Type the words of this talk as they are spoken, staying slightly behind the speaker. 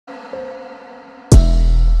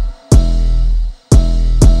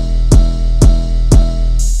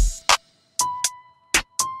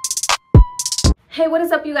Hey, what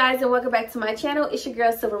is up, you guys, and welcome back to my channel. It's your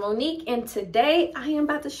girl Silver Monique, and today I am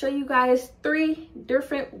about to show you guys 3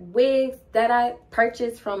 different wigs that I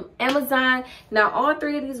purchased from Amazon. Now, all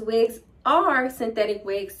 3 of these wigs are synthetic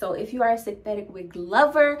wigs, so if you are a synthetic wig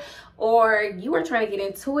lover or you are trying to get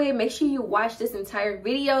into it, make sure you watch this entire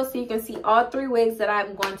video so you can see all 3 wigs that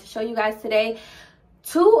I'm going to show you guys today.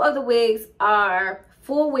 2 of the wigs are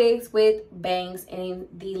full wigs with bangs, and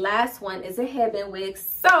the last one is a headband wig.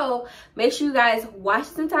 So make sure you guys watch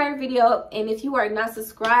this entire video, and if you are not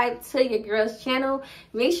subscribed to your girl's channel,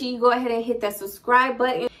 make sure you go ahead and hit that subscribe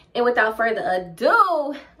button. And without further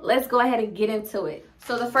ado, let's go ahead and get into it.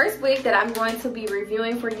 So the first wig that I'm going to be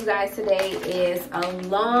reviewing for you guys today is a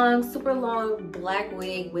long, super long black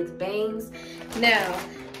wig with bangs. Now,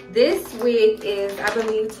 this wig is, I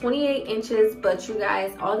believe, 28 inches, but you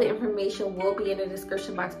guys, all the information will be in the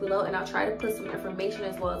description box below, and I'll try to put some information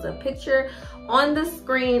as well as a picture on the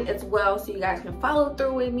screen as well so you guys can follow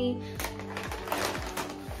through with me.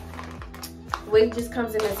 The wig just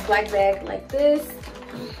comes in this black bag like this.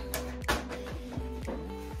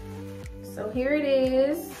 So here it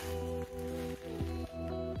is,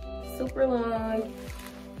 super long.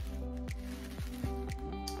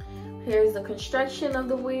 Here's the construction of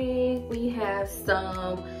the wig. We have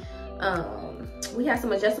some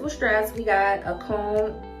adjustable straps. We got a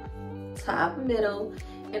comb top, middle,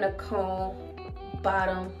 and a comb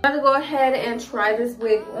bottom. I'm gonna go ahead and try this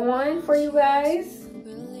wig on for you guys.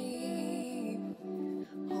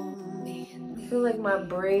 I feel like my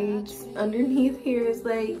braids underneath here is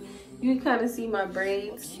like, you can kind of see my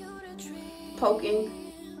braids poking.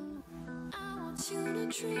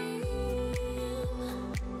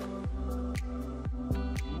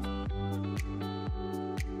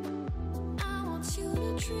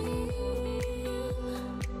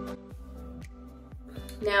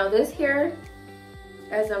 Now this here,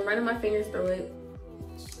 as I'm running my fingers through it,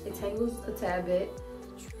 it tangles a tad bit.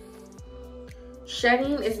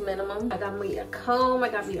 Shedding is minimum. I got me a comb, I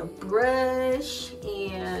got me a brush,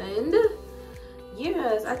 and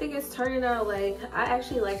yes, I think it's turning out like, I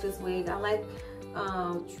actually like this wig. I like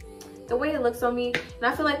the way it looks on me, and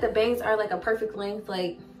I feel like the bangs are like a perfect length.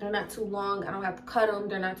 Like, they're not too long, I don't have to cut them,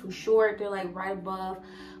 they're not too short, they're like right above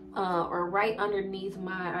or right underneath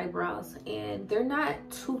my eyebrows, and they're not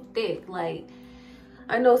too thick. Like,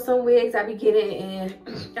 I know some wigs I be getting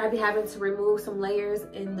and I be having to remove some layers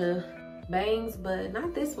in the bangs, but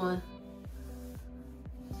not this one.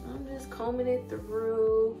 So I'm just combing it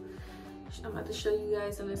through. I'm about to show you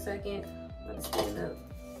guys in a second. I'm gonna stand up.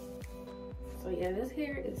 So yeah, this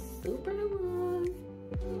hair is super long.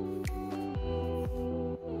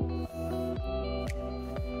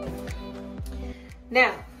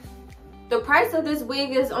 Now, the price of this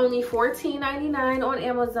wig is only $14.99 on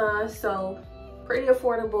Amazon, so pretty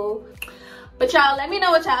affordable. But y'all, let me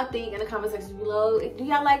know what y'all think in the comment section below. Do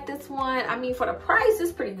y'all like this one? I mean, for the price,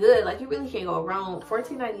 it's pretty good. Like, you really can't go wrong.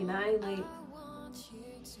 $14.99, like,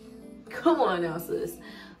 come on now, sis.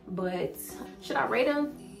 But should I rate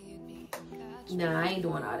them? Nah, I ain't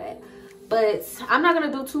doing all that. But I'm not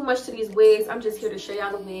gonna do too much to these wigs. I'm just here to show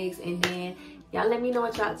y'all the wigs, and then y'all let me know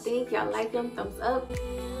what y'all think. Y'all like them? Thumbs up.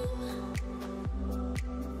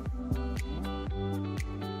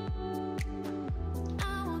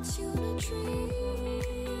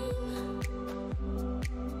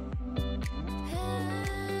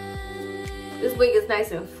 This wig is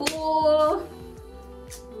nice and full.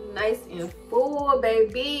 Nice and full,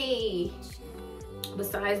 baby.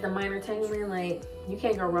 Besides the minor tangling, like, you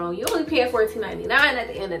can't go wrong. You only pay $14.99 at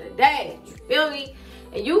the end of the day. You feel me?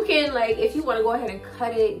 And you can, like, if you want to go ahead and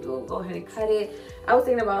cut it, you'll go ahead and cut it. I was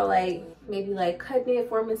thinking about, like, maybe like cutting it,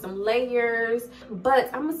 forming some layers, but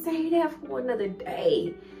I'm gonna save that for another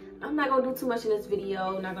day. I'm not gonna do too much in this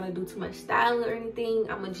video. I'm not gonna do too much styling or anything.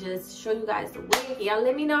 I'm gonna just show you guys the wig. Y'all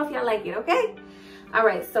let me know if y'all like it, okay? All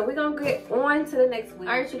right, so we're gonna get on to the next wig.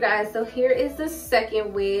 All right, you guys, so here is the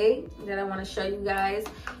second wig that I want to show you guys.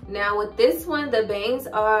 Now with this one, the bangs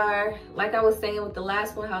are, like I was saying with the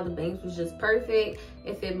last one, how the bangs was just perfect.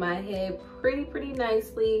 It fit my head pretty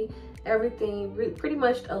nicely. Everything pretty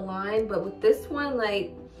much aligned. But with this one,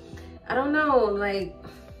 like, I don't know, like,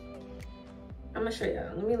 I'm gonna show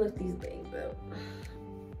y'all. Let me lift these bangs up.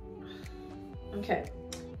 Okay,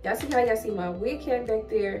 y'all see how y'all see my wig cap back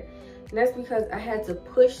there? And that's because I had to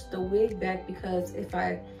push the wig back, because if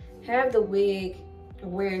I have the wig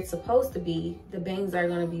where it's supposed to be, the bangs are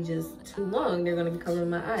gonna be just too long. They're gonna be covering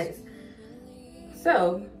my eyes.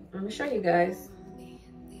 So I'm gonna show you guys.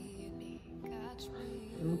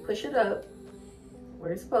 I'm gonna push it up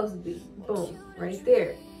where it's supposed to be. Boom, right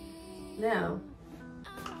there. Now,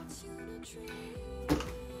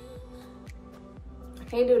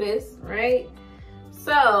 Can't do this, right?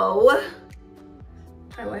 So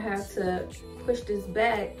I would have to push this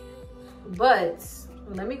back, but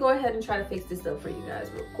let me go ahead and try to fix this up for you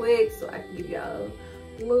guys real quick so I can give y'all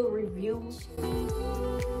a little review.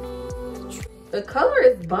 The color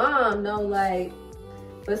is bomb though, like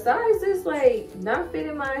besides this like not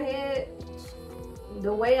fitting my head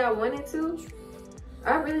the way I want it to,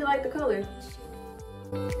 I really like the color.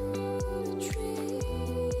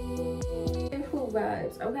 Stiff hoop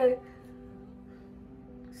vibes, okay?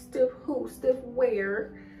 Stiff hoop, stiff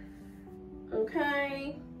wear,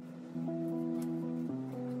 okay?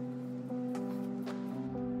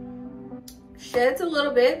 Sheds a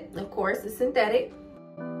little bit, of course, it's synthetic.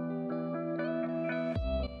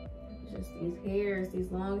 Just these hairs,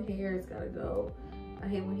 these long hairs gotta go. I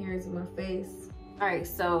hate when hair is in my face. All right,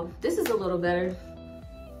 so this is a little better.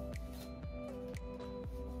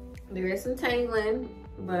 There is some tangling,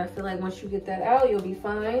 but I feel like once you get that out, you'll be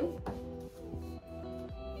fine.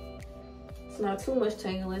 It's not too much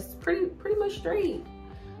tangling, it's pretty much straight.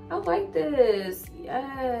 I like this,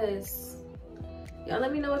 yes. Y'all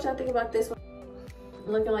let me know what y'all think about this one.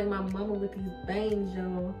 I'm looking like my mama with these bangs,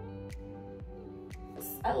 y'all.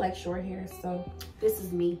 I like short hair, so this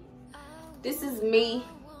is me. This is me,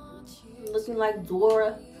 looking like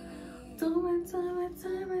Dora. Dora,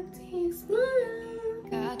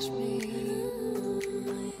 catch me.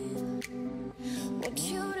 Want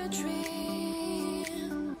you to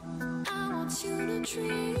dream. I want you to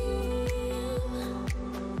dream.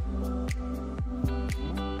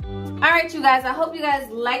 All right, you guys, I hope you guys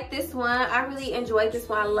like this one. I really enjoyed this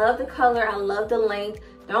one. I love the color, I love the length.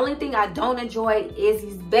 The only thing I don't enjoy is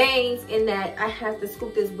these bangs, in that I have to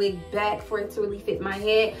scoop this wig back for it to really fit my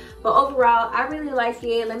head. But overall, I really like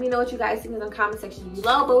it. Let me know what you guys think in the comment section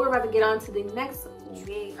below. But we're about to get on to the next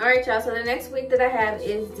wig. All right, y'all, so the next wig that I have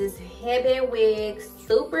is this headband wig.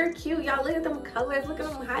 Super cute, y'all. Look at them colors, look at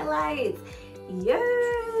them highlights.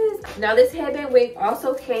 Yes. Now this headband wig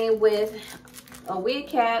also came with a wig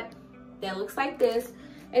cap that looks like this,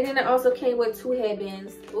 and then it also came with 2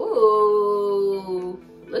 headbands. Ooh,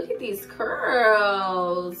 look at these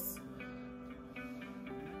curls.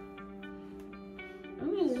 Let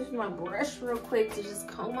me just use my brush real quick to just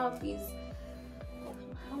comb out these.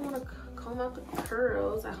 I want to comb out the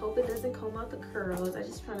curls. I hope it doesn't comb out the curls. I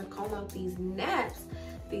just trying to comb out these naps,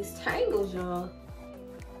 these tangles, y'all.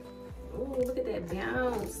 Ooh, look at that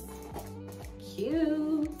bounce.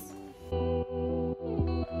 Cute.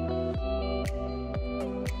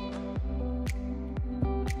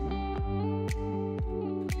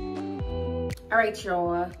 All right,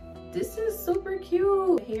 y'all, this is super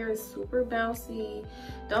cute. Hair is super bouncy.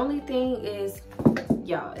 The only thing is,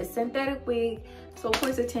 y'all, it's synthetic wig, so of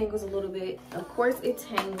course it tangles a little bit. Of course it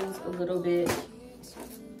tangles a little bit.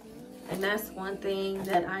 And that's one thing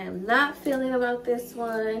that I am not feeling about this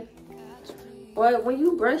one. But when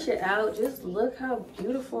you brush it out, just look how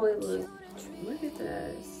beautiful it looks. Look at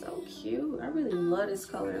that, it's so cute. I really love this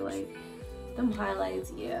color, like them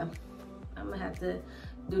highlights. Yeah, I'm gonna have to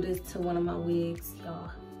do this to one of my wigs,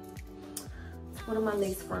 y'all. It's one of my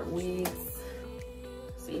lace front wigs.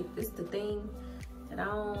 See, this is the thing that I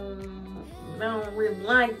don't really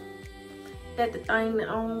like. That's the thing that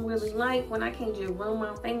I don't really like, when I can't just run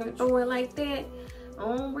my finger through it like that. I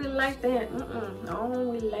don't really like that. I don't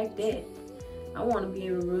really like that. I want to be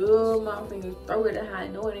able to rub my fingers through it, how I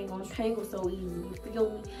know it ain't gonna tangle so easy. You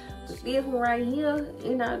feel me? But this one right here,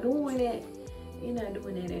 it's not doing that. You're not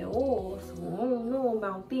doing that at all, so I don't know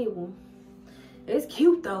about this one. It's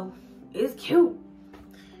cute though. It's cute.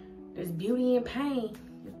 There's beauty in pain.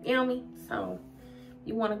 You feel me? So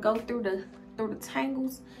you want to go through the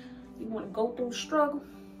tangles. You want to go through the struggle.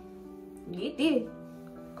 Get this,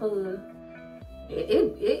 cause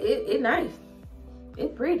it nice.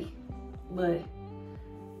 It's pretty, but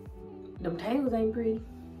them tangles ain't pretty.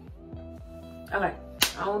 Okay,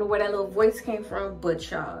 I don't know where that little voice came from, but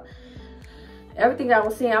y'all. Everything I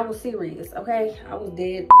was saying, I was serious, okay? I was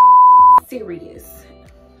dead serious.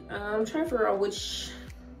 I'm trying to figure out which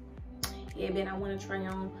headband I want to try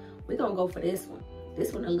on. We're gonna go for this one.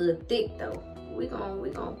 This one a little thick though. We're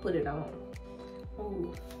gonna put it on.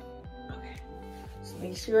 Ooh. Okay. Just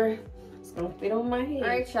make sure it's gonna fit on my head. All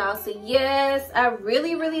right, y'all. So yes, I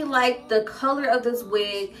really like the color of this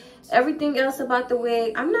wig. Everything else about the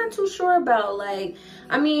wig, I'm not too sure about. Like,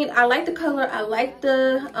 I mean, I like the color. I like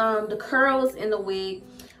the curls in the wig.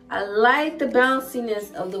 I like the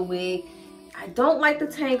bounciness of the wig. I don't like the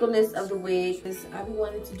tangleness of the wig. I be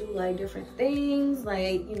wanting to do like different things,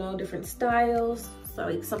 like, you know, different styles. So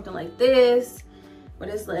like something like this. But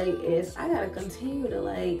it's like, I gotta continue to,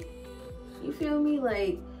 like, you feel me?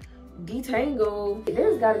 Like, detangle.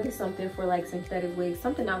 There's got to be something for like synthetic wigs,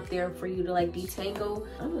 something out there for you to like detangle.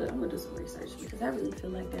 I'm gonna do some research because I really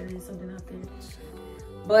feel like there is something out there.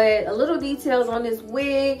 But a little details on this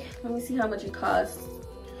wig. Let me see how much it costs.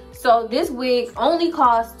 So this wig only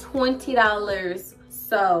costs $20.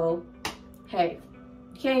 So hey,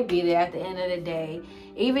 you can't beat it at the end of the day.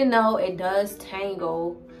 Even though it does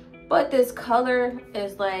tangle, but this color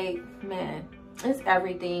is like, man, it's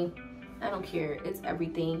everything. I don't care, it's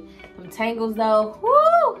everything. Them tangles though,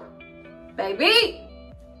 woo, baby,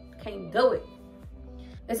 can't do it.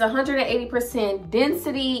 It's 180%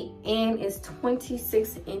 density and it's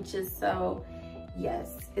 26 inches. So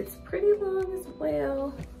yes, it's pretty long as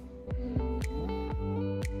well.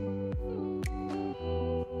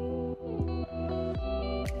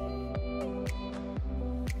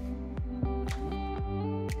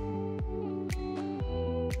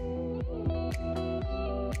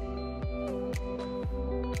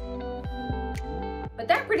 But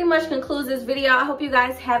that pretty much concludes this video. I hope you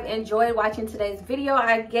guys have enjoyed watching today's video.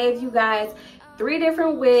 I gave you guys 3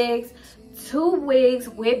 different wigs, 2 wigs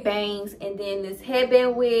with bangs, and then this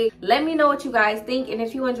headband wig. Let me know what you guys think, and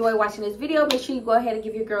if you enjoy watching this video, make sure you go ahead and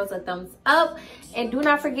give your girls a thumbs up, and do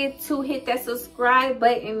not forget to hit that subscribe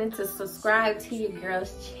button and to subscribe to your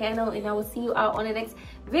girls channel, and I will see you out on the next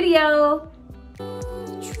video.